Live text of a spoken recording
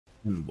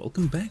And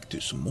welcome back to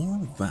some more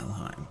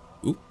Valheim.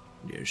 Oop,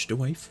 there's the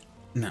wife.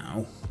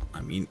 Now,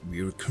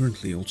 we're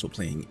currently also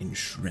playing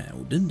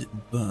Enshrouded,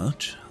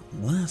 but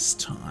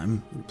last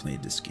time we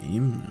played this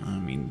game,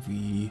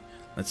 we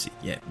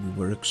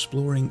were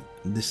exploring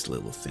this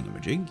little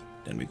thingamajig,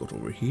 then we got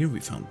over here, we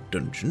found a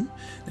dungeon,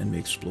 then we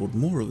explored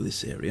more of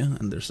this area,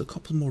 and there's a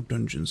couple more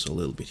dungeons a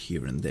little bit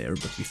here and there,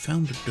 but we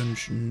found a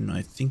dungeon,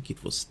 I think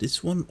it was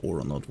this one,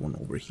 or another one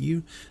over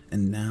here,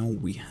 and now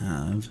we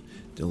have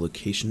the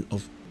location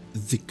of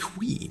the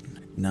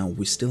Queen. Now,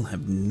 we still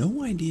have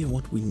no idea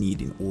what we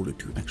need in order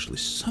to actually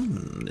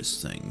summon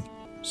this thing,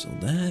 so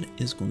that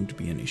is going to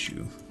be an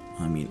issue.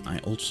 I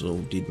also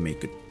did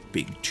make a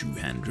big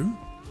two-hander.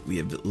 We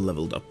have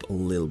leveled up a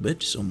little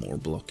bit, so more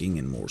blocking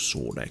and more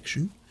sword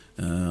action.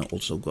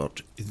 Also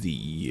got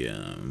the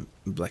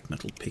black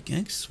metal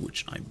pickaxe,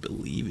 which I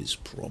believe is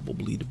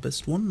probably the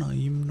best one, I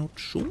am not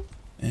sure.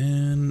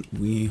 And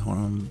we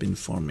have been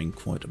farming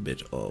quite a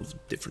bit of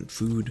different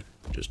food,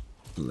 just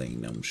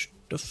laying down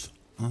stuff.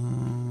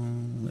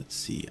 Let's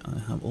see, I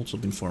have also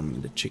been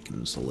farming the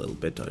chickens a little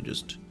bit. I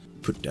just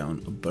put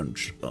down a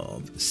bunch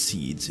of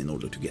seeds in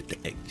order to get the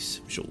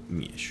eggs. So,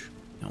 Yesh.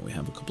 Now we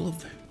have a couple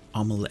of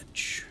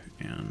omelets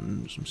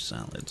and some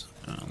salad.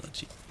 Let's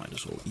see, might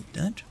as well eat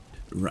that.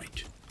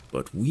 Right,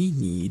 but we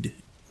need,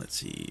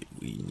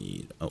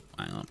 oh,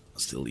 hang on,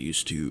 still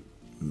used to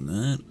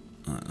that.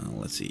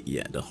 Let's see,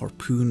 yeah, the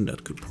harpoon,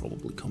 that could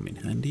probably come in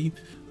handy.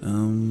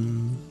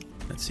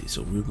 Let's see,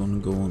 so we're gonna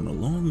go on a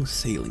long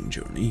sailing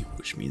journey,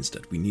 which means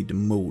that we need the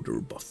motor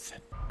buff.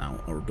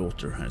 Now, our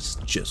daughter has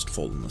just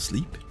fallen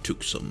asleep,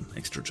 took some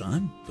extra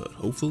time, but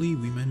hopefully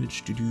we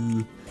managed to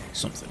do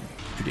something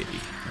today.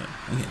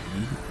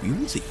 Again, we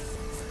will see.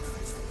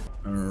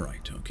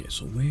 Alright, okay,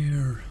 so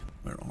where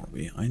are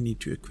we? I need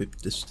to equip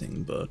this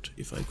thing, but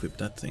if I equip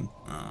that thing,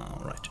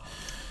 alright,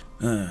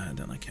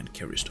 then I can't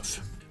carry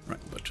stuff. Right,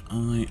 but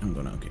I am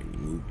gonna,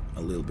 move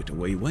a little bit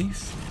away,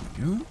 wife.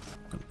 There we go.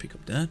 Gonna pick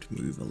up that,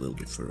 move a little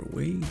bit further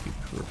away,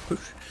 give her a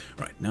push.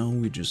 Right, now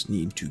we just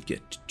need to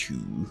get to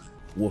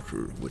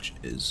water, which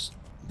is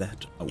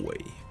that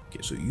away.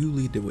 Okay, so you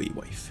lead the way,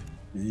 wife.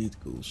 It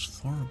goes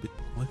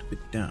quite a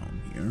bit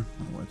down here.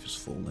 My wife is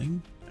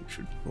falling. That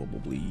should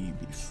probably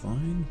be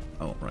fine.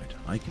 Oh, right,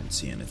 I can't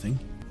see anything.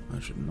 I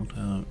should not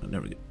have...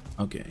 There we go.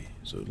 Okay,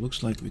 so it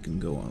looks like we can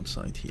go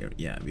outside here.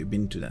 Yeah, we've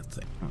been to that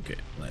thing. Okay,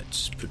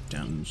 let's put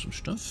down some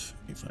stuff,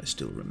 if I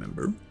still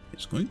remember.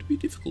 It's going to be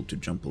difficult to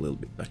jump a little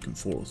bit back and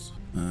forth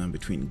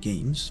between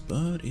games,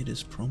 but it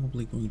is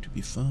probably going to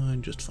be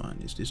fine, just fine.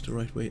 Is this the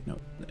right way? No,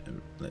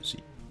 let's see.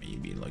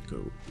 Maybe like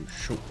a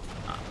short...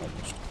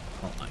 almost.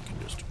 Well, I can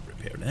just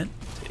repair that.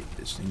 Take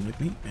this thing with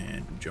me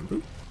and jump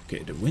up.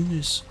 Okay, the wind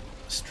is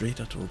straight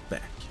at our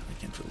back.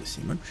 I can't really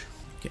see much.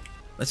 Okay,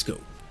 let's go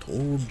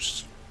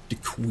towards the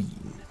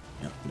Queen.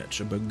 Yeah, that's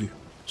a bug.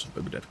 It's a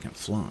bug that can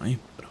fly,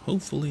 but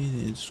hopefully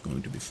it's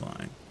going to be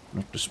fine.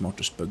 Not the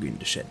smartest bug in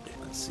the shed.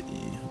 Let's see.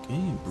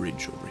 Okay,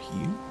 bridge over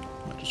here.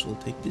 Might as well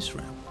take this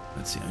route.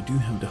 Let's see, I do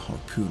have the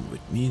harpoon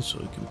with me, so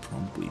I can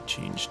probably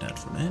change that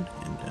for that.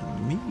 And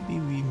then maybe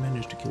we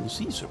manage to kill a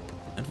sea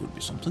serpent. That would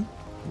be something.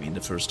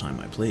 The first time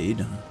I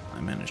played,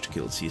 I managed to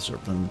kill a sea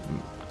serpent,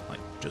 like,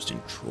 just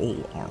in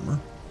troll armor.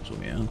 So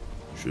yeah,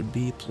 should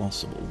be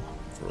plausible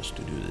for us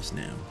to do this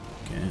now.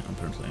 Okay,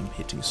 apparently I'm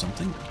hitting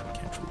something. I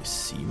can't really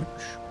see much.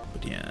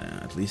 But yeah,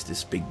 at least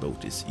this big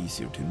boat is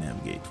easier to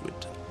navigate with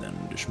than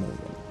the small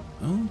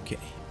one. Okay,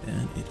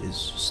 and it is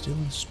still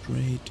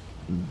straight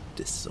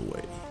this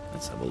way.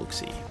 Let's have a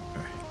look-see.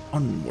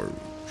 Onwards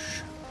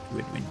to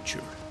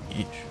adventure.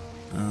 Yes.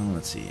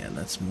 Let's see, yeah,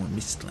 that's more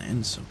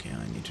Mistlands. Okay,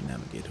 I need to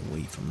navigate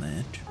away from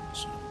that.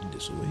 So,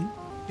 this way.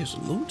 There's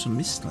loads of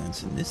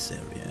Mistlands in this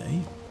area,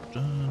 eh?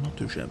 Not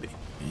too shabby.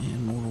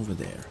 And more over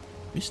there.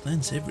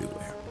 Mistlands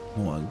everywhere.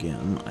 Oh,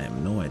 again, I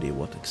have no idea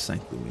what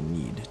exactly we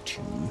need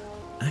to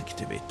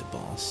activate the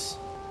boss.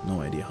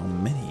 No idea how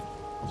many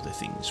of the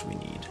things we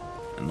need.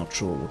 I'm not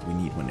sure what we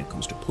need when it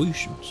comes to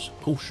potions.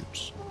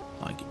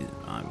 Like,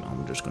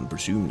 I'm just gonna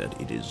presume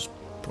that it is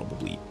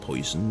probably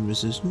poison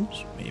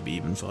resistance, maybe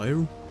even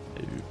fire.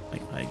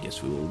 I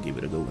guess we will give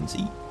it a go and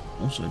see.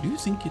 Also, I do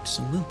think it's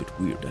a little bit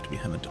weird that we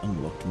haven't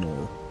unlocked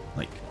more,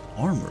 like,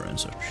 armor and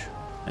such.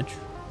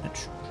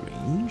 That's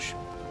strange.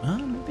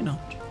 Maybe not.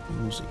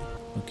 We'll see.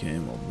 Okay,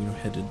 well, we're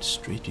headed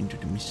straight into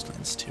the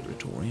Mistlands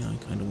territory. I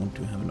kind of want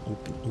to have an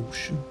open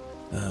ocean.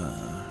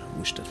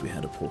 Wish that we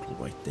had a portal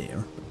right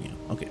there. But yeah.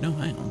 Okay, no,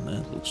 hang on.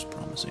 That looks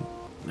promising.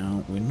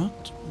 Now, we're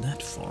not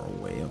that far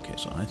away. Okay,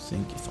 so I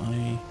think if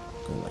I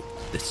go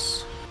like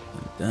this,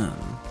 and then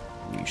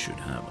we should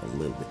have a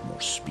little bit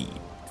more speed.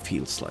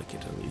 Feels like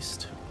it, at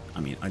least.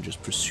 I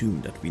just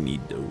presume that we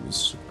need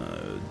those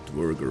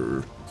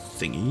Dwerger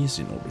thingies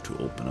in order to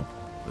open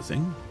up the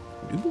thing.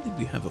 I do believe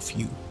we have a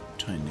few.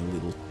 Tiny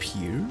little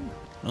pier.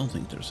 I don't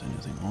think there's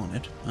anything on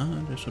it.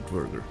 There's a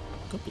Dwerger.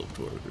 A couple of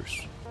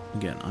Dwergers.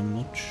 Again, I'm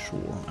not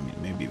sure.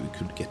 Maybe we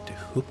could get the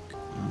hook.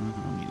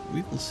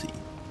 We will see.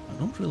 I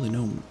don't really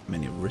know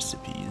many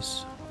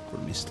recipes for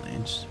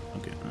Mistlands.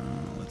 Okay,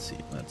 let's see.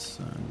 Let's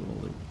go a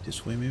little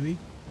this way, maybe.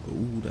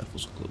 Oh, that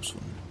was a close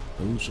one.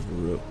 Those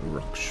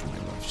rocks, my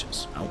wife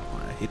says. Ow,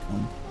 I hit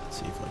one. Let's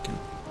see if I can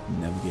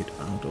navigate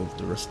out of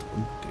the rest of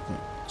them. Okay, come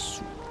on.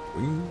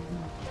 Swing.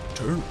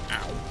 Turn.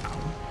 Ow, ow.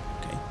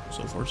 Okay,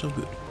 so far so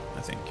good,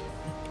 I think.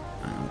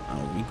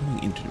 Are we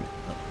going into the...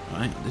 Oh,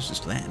 hang on, this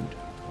is land.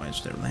 Why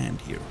is there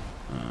land here?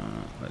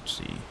 Let's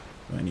see.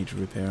 Do I need to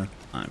repair?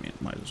 I mean,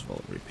 might as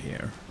well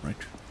repair, right?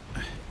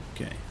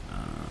 Okay,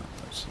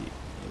 let's see.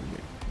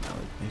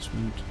 Pallet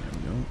placement, there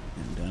we go.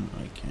 And then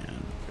I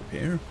can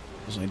repair.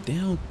 Because I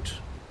doubt...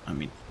 I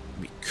mean,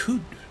 we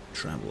could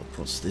travel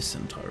across this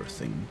entire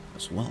thing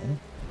as well.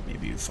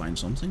 Maybe you find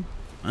something?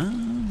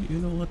 You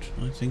know what?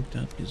 I think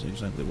that is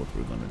exactly what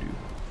we're gonna do.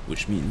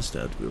 Which means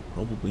that we're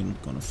probably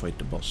not gonna fight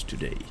the boss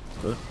today.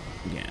 But,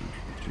 again,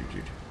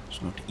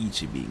 it's not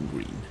easy being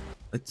green.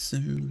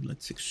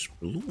 Let's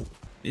explore.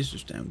 This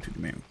is down to the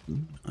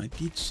mountain. I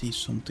did see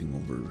something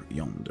over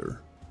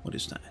yonder. What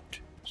is that?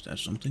 Is that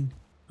something?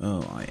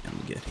 Oh, I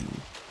am getting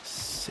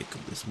sick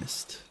of this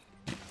mist.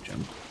 Yeah,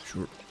 jump,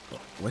 sure. Oh,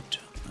 what?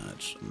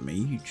 That's a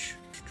mage.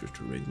 It's just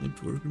a regular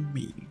dwarven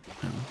mage.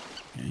 Oh,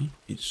 okay.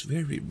 It's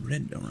very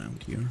red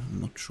around here.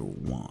 I'm not sure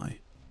why.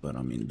 But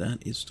I mean,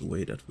 that is the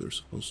way that we're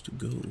supposed to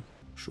go.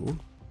 Sure.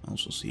 I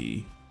also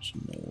see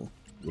some more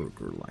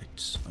worker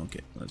lights.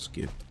 Okay, let's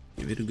give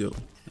it a go.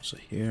 There's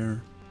a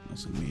hare.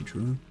 Nothing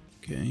major.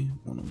 Okay,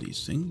 one of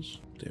these things.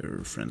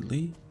 They're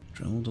friendly.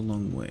 Traveled a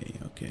long way.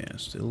 Okay, I'll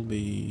still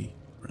be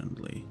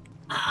friendly.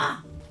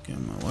 Okay,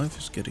 my wife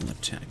is getting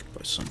attacked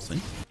by something.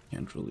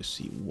 Can't really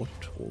see what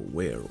or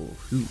where or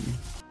who.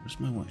 Where's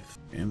my wife?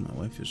 Okay, my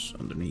wife is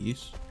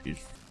underneath. She's...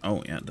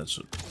 Oh yeah, that's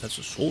a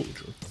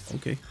soldier.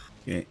 Okay.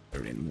 Okay,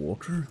 they're in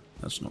water.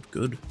 That's not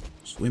good.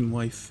 Swim,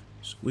 wife.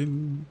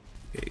 Swim.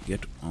 Okay,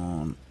 get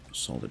on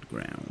solid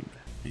ground.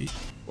 Okay,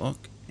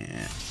 block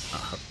and...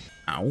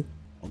 Ow.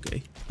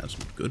 Okay, that's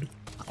not good.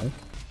 Ow.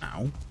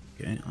 Ow.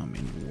 Okay, I'm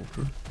in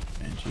water.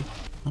 Fancy.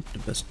 Not the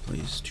best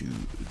place to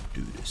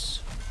do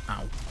this.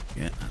 Ow.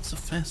 Yeah, that's a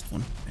fast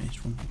one.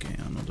 Fast one. Okay,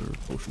 another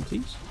potion,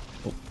 please.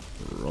 Oh,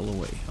 roll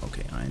away.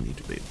 Okay, I need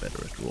to be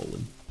better at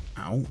rolling.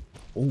 Ow.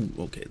 Oh,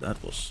 okay,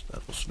 that was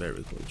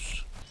very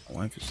close.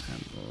 My wife is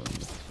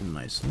handling it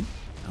nicely.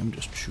 I'm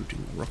just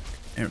shooting a rock.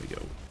 There we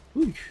go.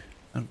 Whew,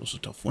 that was a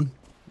tough one.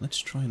 Let's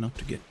try not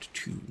to get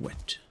too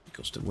wet,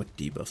 because the wet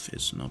debuff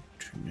is not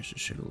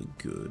necessarily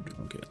good.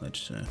 Okay,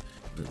 let's a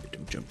little bit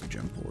of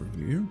jump over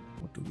here.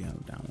 What do we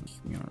have down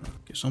here?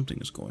 Okay, something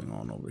is going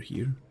on over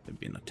here. They've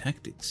been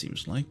attacked, it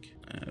seems like.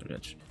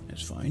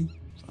 That's fine.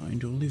 Fine,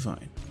 totally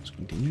fine. Let's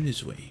continue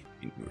this way.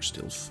 I think we're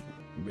still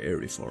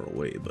very far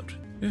away, but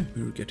yeah,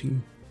 we're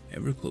getting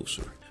ever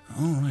closer.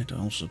 Alright, I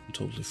also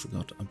totally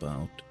forgot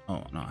about...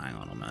 Oh, no, hang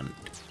on a minute.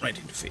 Right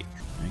in the face.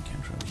 I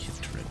can't really hit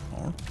the red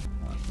part.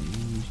 At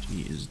least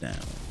he is down.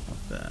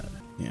 Not bad.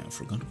 Yeah, I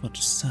forgot about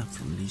the sap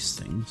from these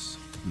things.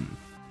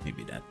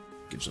 Maybe that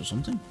gives us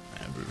something?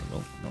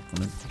 Well, not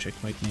gonna check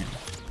right now.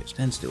 Okay,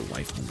 stand still,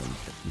 wife. I'm gonna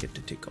get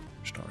the tick up.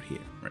 Start here.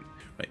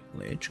 Right,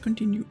 let's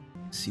continue.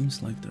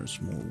 Seems like there's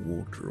more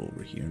water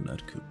over here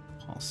that could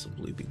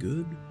possibly be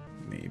good.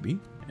 Maybe.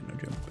 And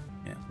a jump.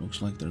 Yeah,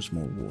 looks like there's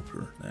more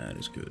water. That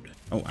is good.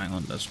 Oh, hang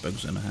on, that's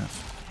bugs and a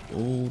half.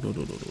 Oh,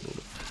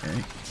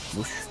 okay.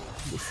 Bush,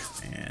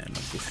 and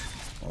a bush.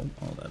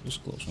 Oh, that was a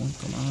close one.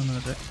 Come on,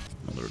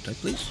 another attack,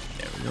 please.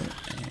 There we go.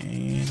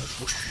 And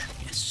a bush.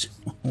 Yes.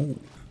 Oh,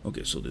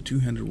 okay, so the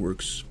two-hander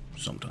works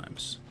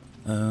sometimes.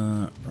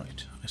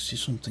 Right. I see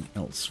something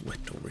else wet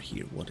over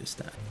here. What is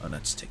that? Oh,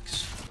 that's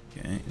sticks.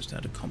 Okay, is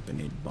that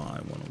accompanied by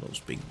one of those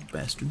big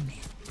bastards?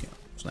 Okay,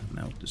 flatten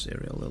out this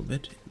area a little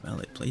bit.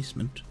 Valid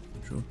placement.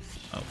 Sure.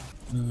 Oh,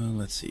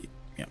 let's see.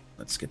 Yeah,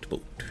 let's get the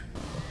boat.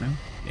 What now?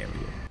 There we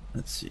go.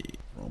 Let's see.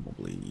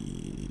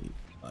 Probably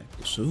like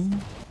so.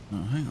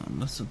 Oh, hang on.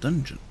 That's a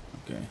dungeon.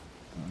 Okay.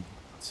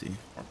 Let's see.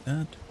 Mark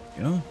that.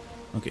 Yeah.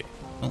 Okay.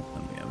 Well,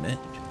 then we have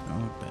that.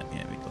 Not bad.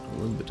 Yeah, we got a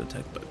little bit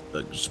attacked by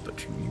bugs, but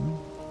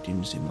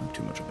didn't seem like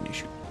too much of an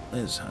issue.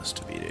 This has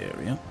to be the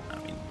area. I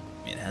mean,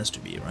 it has to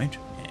be, right?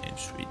 Yeah,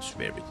 it's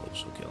very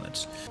close. Okay,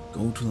 let's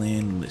go to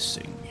land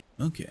listing.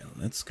 Okay,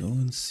 let's go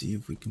and see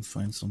if we can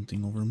find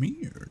something over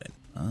here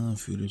then.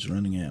 Food is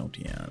running out.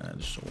 Yeah,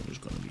 that's always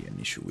gonna be an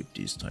issue with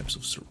these types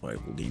of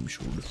survival games,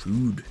 short of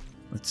food.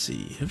 Let's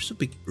see, here's a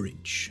big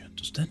bridge.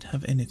 Does that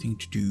have anything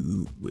to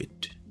do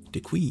with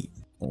the queen?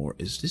 Or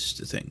is this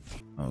the thing?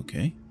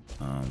 Okay.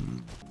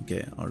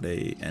 Okay, are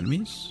they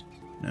enemies?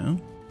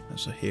 No?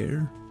 That's a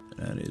hare.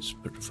 That is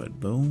petrified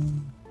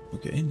bone.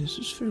 Okay, this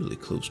is fairly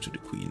close to the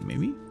queen,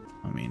 maybe?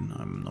 I mean,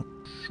 I'm not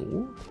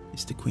sure.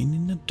 Is the queen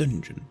in a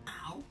dungeon?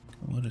 Ow.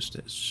 What is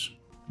this?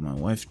 My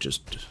wife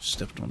just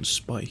stepped on a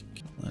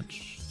spike.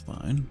 That's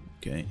fine.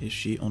 Okay, is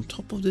she on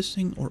top of this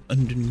thing or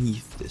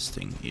underneath this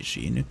thing? Is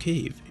she in a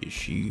cave? Is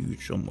she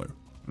somewhere?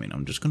 I mean,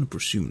 I'm just gonna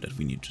presume that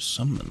we need to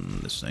summon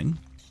this thing.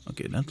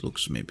 Okay, that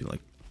looks maybe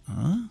like...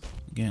 Huh?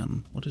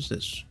 Again, what is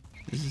this?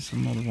 This is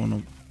another one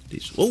of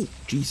these... Oh,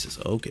 Jesus,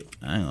 okay.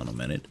 Hang on a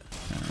minute.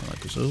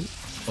 Like so.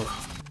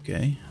 Oh,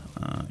 okay.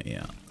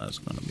 Yeah, that's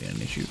gonna be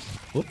an issue.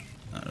 Oh,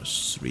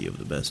 there's 3 of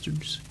the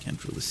bastards.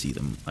 Can't really see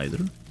them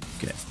either.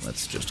 Okay,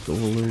 let's just go a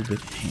little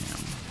bit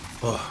ham.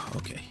 Oh,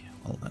 okay.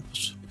 Well,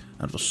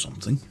 that was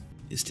something.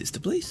 Is this the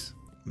place?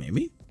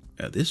 Maybe?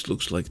 Yeah, this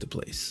looks like the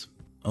place.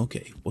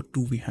 Okay, what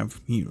do we have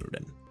here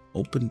then?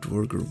 Open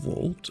Dwerger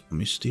Vault,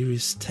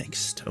 mysterious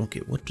text. Okay,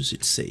 what does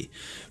it say?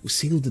 We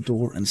sealed the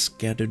door and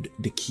scattered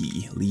the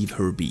key. Leave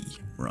her be.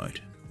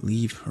 Right,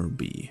 leave her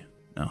be.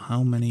 Now,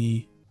 how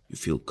many? You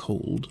feel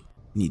cold.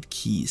 Need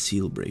key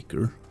seal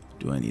breaker.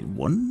 Do I need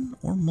one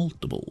or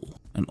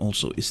multiple? And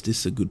also, is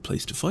this a good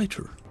place to fight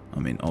her? I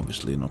mean,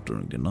 obviously not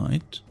during the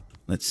night.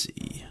 Let's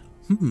see.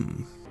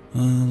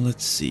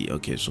 Let's see.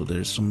 Okay, so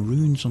there's some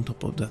runes on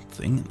top of that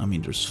thing. I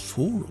mean, there's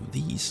 4 of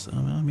these.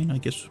 I mean, I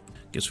guess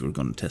we're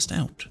gonna test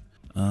out.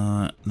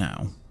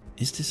 Now,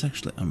 is this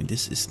actually... I mean,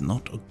 this is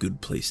not a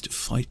good place to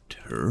fight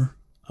her.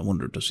 I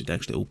wonder, does it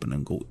actually open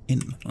and go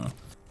in?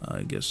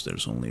 I guess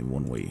there's only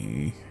one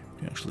way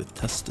to actually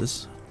test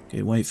this.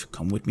 Okay, wife,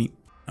 come with me.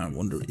 I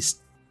wonder,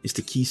 is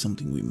the key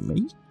something we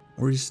make?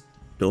 Or is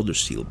the other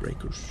seal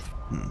breakers?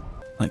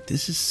 Like,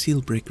 this is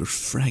seal breaker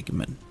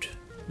fragment.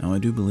 Now, I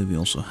do believe we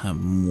also have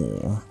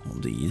more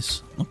of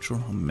these. Not sure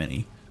how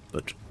many,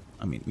 but,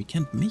 I mean, we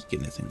can't make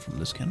anything from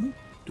this, can we?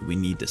 Do we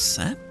need the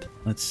sap?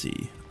 Let's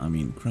see. I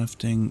mean,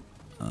 crafting...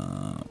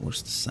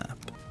 where's the sap?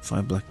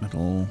 5 black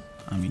metal...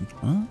 I mean,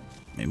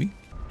 maybe?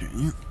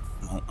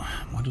 Well,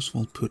 might as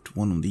well put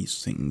one of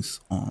these things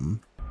on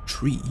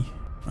tree,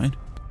 right?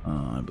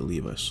 I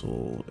believe I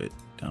saw it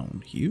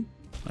down here.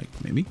 Like,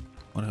 maybe?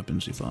 What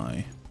happens if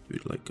I do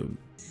it like a...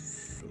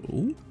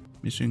 So...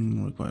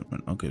 Missing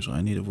requirement. Okay, so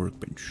I need a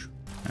workbench.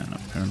 And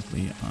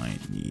apparently I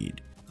need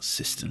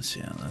assistance.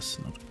 Yeah, that's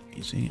not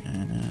easy.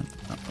 And...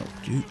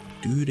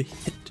 do the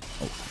hit.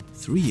 Oh,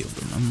 3 of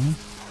them.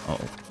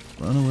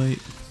 Run away.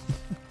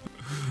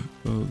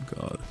 Oh,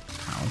 God.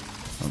 Ow.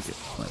 Okay,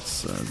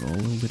 let's go a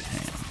little bit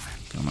ham.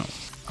 Come on.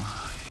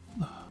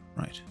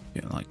 Right.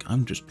 Yeah, like,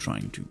 I'm just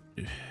trying to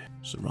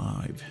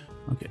survive.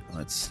 Okay,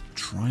 let's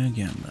try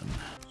again then.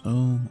 So,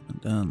 and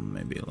then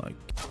maybe like...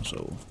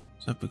 So,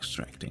 stop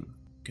extracting.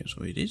 Okay,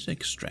 so it is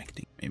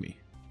extracting, maybe.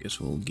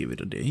 Guess we'll give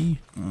it a day.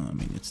 I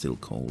mean, it's still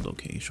cold.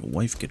 Okay, so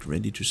wife, get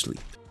ready to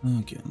sleep.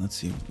 Okay, let's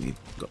see if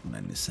we've gotten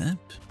any sap.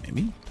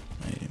 Maybe.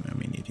 I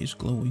mean, it is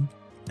glowing.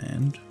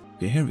 And,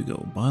 okay, here we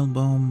go. Bile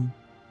Bomb,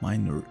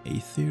 Minor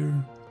Aether,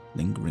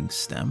 Lingering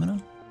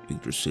Stamina,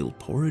 Yggdrasil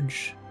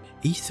Porridge,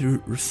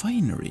 Aether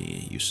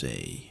Refinery, you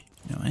say?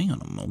 Now, hang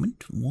on a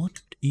moment.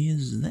 What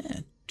is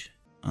that?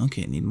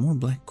 Okay, need more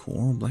black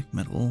core, black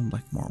metal,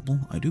 black marble.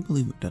 I do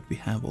believe that we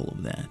have all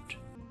of that.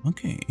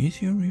 Okay,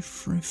 Aether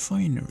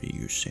Refinery,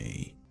 you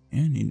say?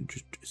 And need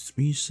just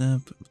 3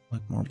 sap,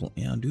 black marble.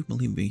 Yeah, I do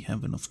believe we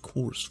have enough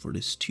cores for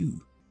this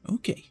too.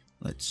 Okay,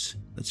 let's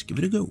give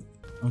it a go.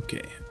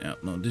 Okay,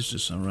 now this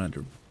is a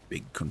rather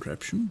big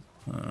contraption.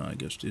 I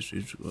guess this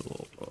is,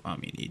 well, I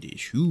mean, it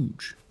is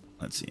huge.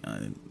 Let's see,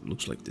 it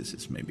looks like this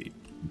is maybe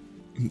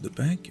in the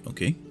back.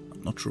 Okay,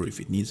 I'm not sure if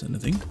it needs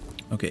anything.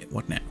 Okay,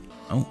 what now?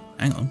 Oh,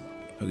 hang on.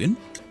 Again?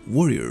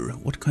 Warrior,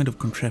 what kind of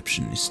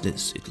contraption is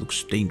this? It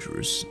looks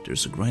dangerous.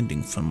 There's a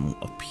grinding funnel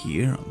up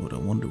here, but I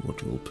wonder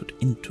what we'll put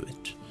into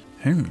it.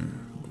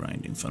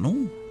 Grinding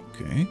funnel.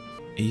 Okay.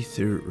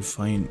 Aether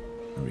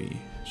Refinery.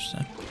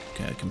 Sap.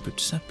 Okay, I can put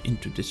sap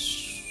into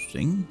this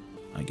thing.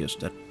 I guess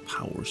that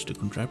powers the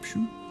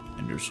contraption.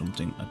 And there's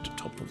something at the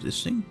top of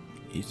this thing.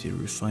 Aether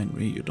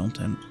Refinery, you don't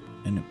have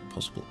any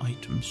possible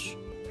items.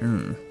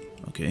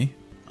 Okay.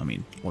 I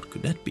mean, what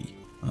could that be?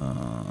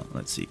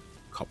 Let's see.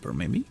 Copper,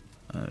 maybe?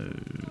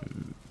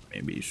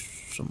 Maybe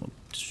some of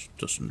this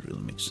doesn't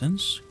really make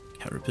sense.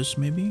 Carapace,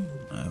 maybe?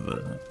 I have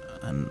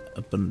an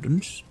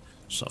abundance.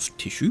 Soft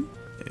tissue.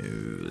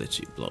 Let's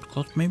see, blood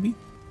clot, maybe?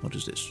 What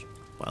is this?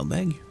 Wild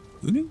bag?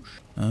 Who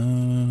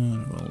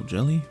knows? Roll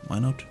jelly? Why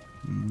not?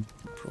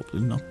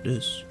 Probably not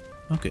this.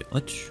 Okay,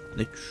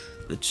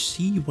 let's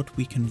see what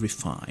we can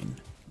refine.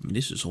 I mean,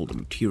 this is all the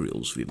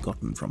materials we've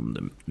gotten from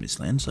the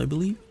Mistlands, I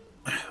believe.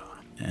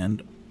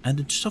 And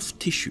added soft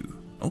tissue.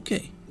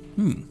 Okay.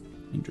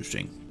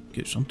 Interesting.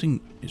 Okay, something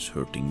is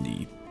hurting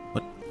the...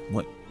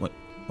 What?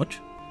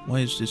 Why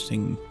is this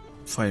thing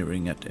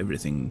firing at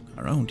everything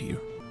around here?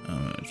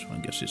 So I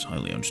guess it's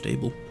highly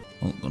unstable.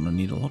 Well, gonna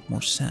need a lot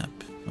more sap.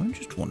 I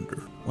just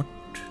wonder, what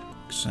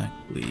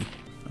exactly...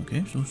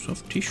 Okay, so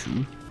soft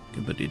tissue.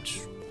 Okay, but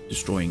it's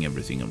destroying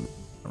everything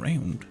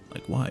around.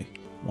 Like, why?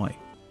 Why?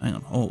 Hang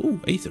on. Oh,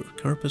 Aether.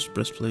 Carapace,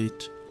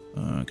 breastplate,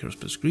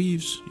 Carapace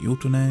greaves,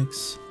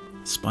 Jotunax,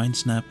 spine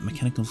snap,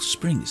 mechanical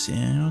springs.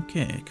 Yeah,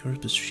 okay.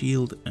 Carapace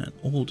shield and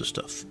all the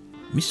stuff.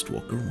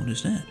 Mistwalker, what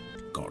is that?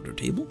 Garter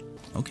table?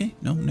 Okay,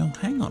 no,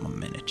 hang on a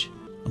minute.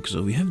 Okay,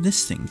 so we have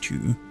this thing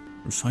too.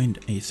 Refined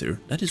Aether.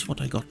 That is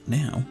what I got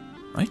now,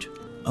 right?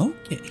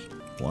 Okay.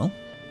 Well,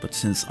 but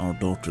since our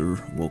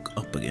daughter woke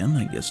up again,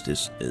 I guess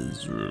this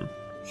is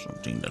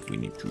something that we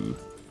need to...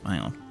 Hang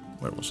on,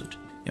 where was it?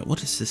 Yeah,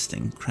 what is this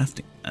thing?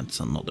 Crafting. That's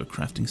another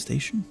crafting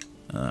station.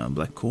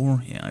 Black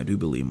core. Yeah, I do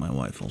believe my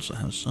wife also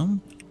has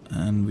some.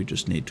 And we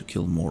just need to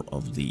kill more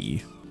of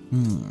the...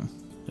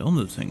 the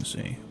other things,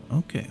 eh?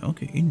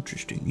 Okay,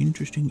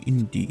 interesting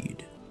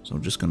indeed. So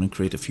I'm just gonna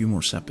create a few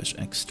more sappage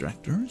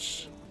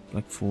extractors.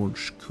 Black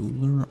Forge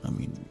cooler, I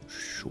mean,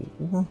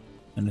 sure.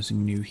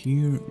 Anything new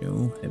here?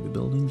 No. Heavy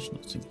buildings,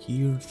 nothing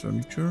here.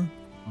 Furniture?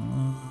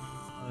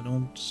 I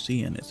don't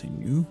see anything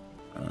new.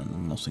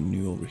 And nothing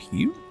new over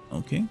here.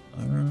 Okay.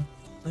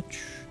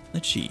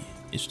 Let's see.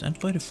 Is that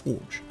by the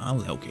forge?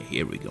 Oh, okay,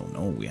 here we go.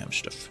 No, we have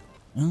stuff.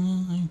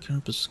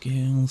 Carapace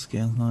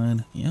scale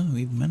line. Yeah,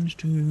 we've managed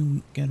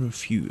to gather a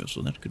few,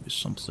 so that could be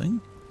something.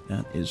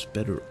 That is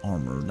better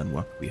armor than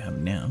what we have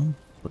now.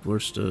 But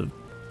where's the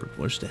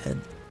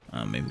head?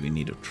 Maybe we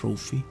need a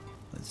trophy.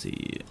 Let's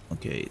see.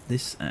 Okay,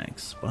 this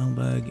axe, bile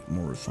bag,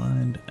 more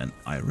refined, and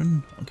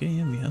iron. Okay,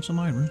 yeah, we have some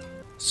iron.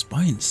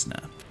 Spine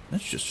snap.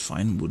 That's just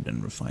fine wood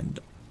and refined.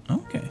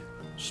 Okay,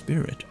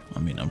 spirit. I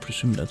mean, I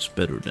presume that's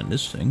better than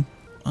this thing.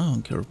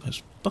 Oh,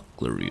 carapace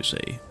buckler, you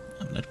say?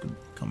 That could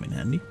come in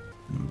handy.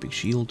 Big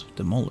shield,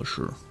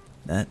 demolisher.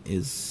 That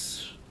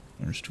is.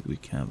 There's to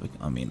wreak havoc.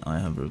 I mean, I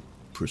have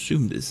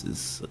presumed this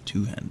is a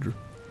two-hander.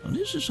 And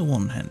this is a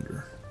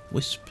one-hander.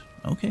 Wisp.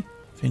 Okay.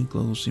 Faint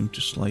glow seem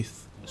to slide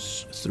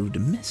through the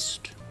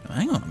mist. Now,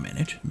 hang on a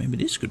minute. Maybe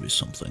this could be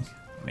something.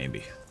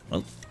 Maybe.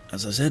 Well,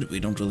 as I said, we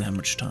don't really have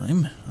much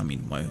time. I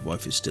mean, my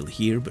wife is still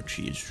here, but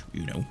she's,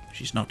 you know,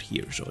 she's not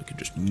here, so I could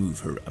just move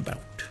her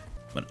about.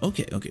 But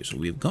okay, so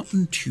we've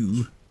gotten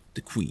to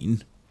the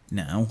queen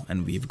now,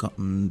 and we've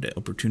gotten the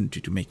opportunity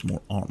to make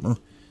more armor.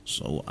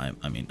 So,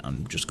 I mean,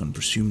 I'm just going to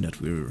presume that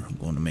we're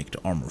going to make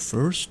the armor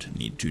first,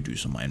 need to do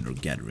some minor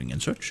gathering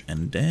and such,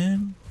 and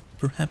then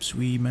perhaps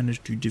we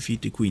manage to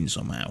defeat the queen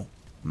somehow.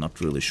 I'm not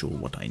really sure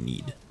what I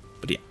need.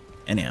 But yeah,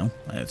 anyhow,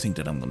 I think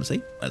that I'm going to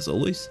say, as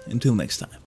always, until next time.